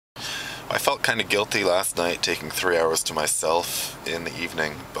I felt kind of guilty last night taking 3 hours to myself in the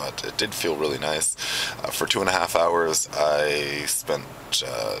evening, but it did feel really nice. For 2.5 hours I spent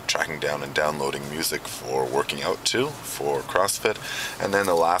tracking down and downloading music for working out to, for CrossFit, and then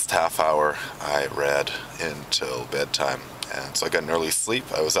the last half hour I read until bedtime. And so I got an early sleep.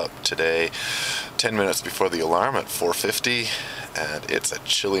 I was up today 10 minutes before the alarm at 4:50, and it's a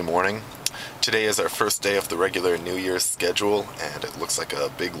chilly morning. Today is our first day of the regular New Year's schedule, and it looks like a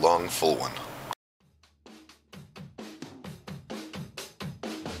big, long, full one.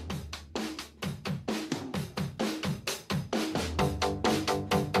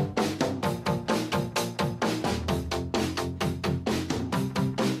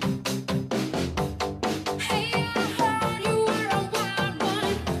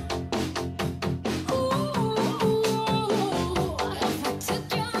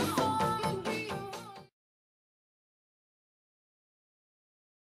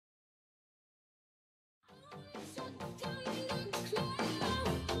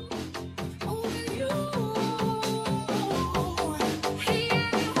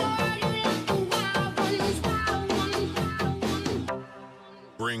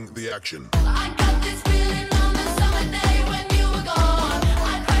 Bring the action. I got this feeling on the summer day when you were gone.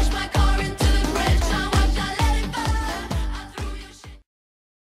 I crashed my car into the bridge. I watched, I let it burn. I threw your shit.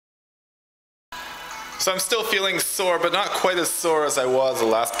 So I'm still feeling sore, but not quite as sore as I was the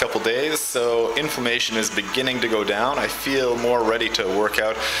last couple days, so inflammation is beginning to go down. I feel more ready to work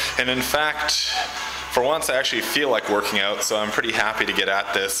out, and in fact, for once I actually feel like working out, so I'm pretty happy to get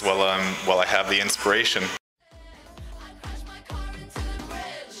at this while I have the inspiration.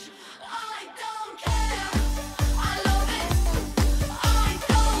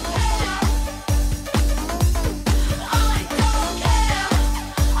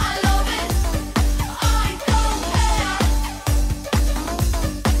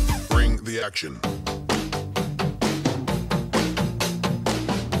 Action.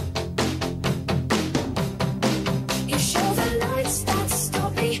 You show the lights that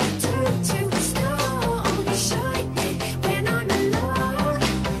stop me, turn to star, only shine me when I'm alone.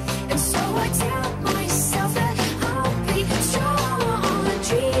 And so I tell myself that I'll be strong,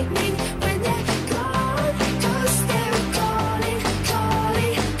 dreaming when they're gone, 'cause they're calling,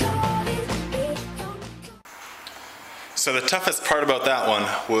 calling, calling me. So the toughest part about that one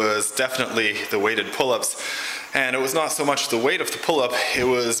was definitely the weighted pull-ups, and it was not so much the weight of the pull-up, it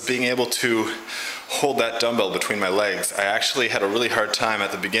was being able to hold that dumbbell between my legs. I actually had a really hard time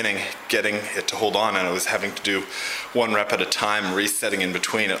at the beginning getting it to hold on, and I was having to do 1 rep at a time, resetting in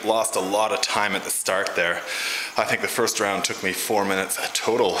between. It lost a lot of time at the start there. I think the first round took me 4 minutes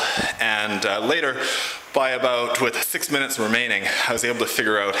total, and later, with 6 minutes remaining, I was able to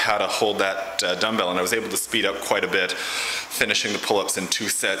figure out how to hold that dumbbell, and I was able to speed up quite a bit, finishing the pull-ups in 2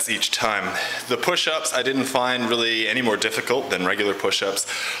 sets each time. The push-ups I didn't find really any more difficult than regular push-ups.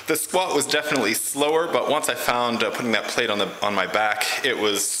 The squat was definitely slower, but once I found putting that plate on my back, it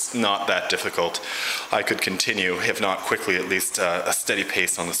was not that difficult. I could continue, if not quickly, at least a steady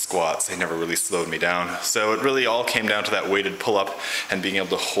pace on the squats. They never really slowed me down. So it really all came down to that weighted pull-up and being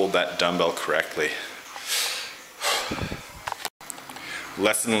able to hold that dumbbell correctly.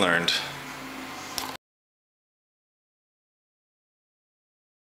 Lesson learned.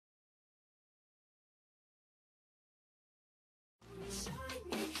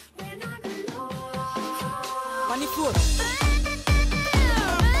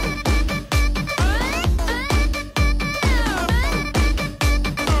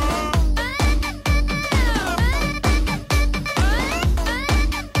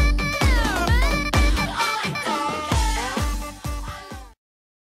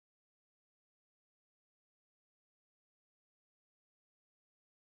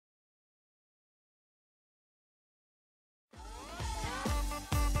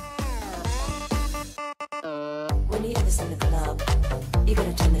 When you hear this in the club, you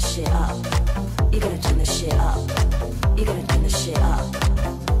gotta turn the shit up. You gotta turn the shit up. You gotta turn the shit up.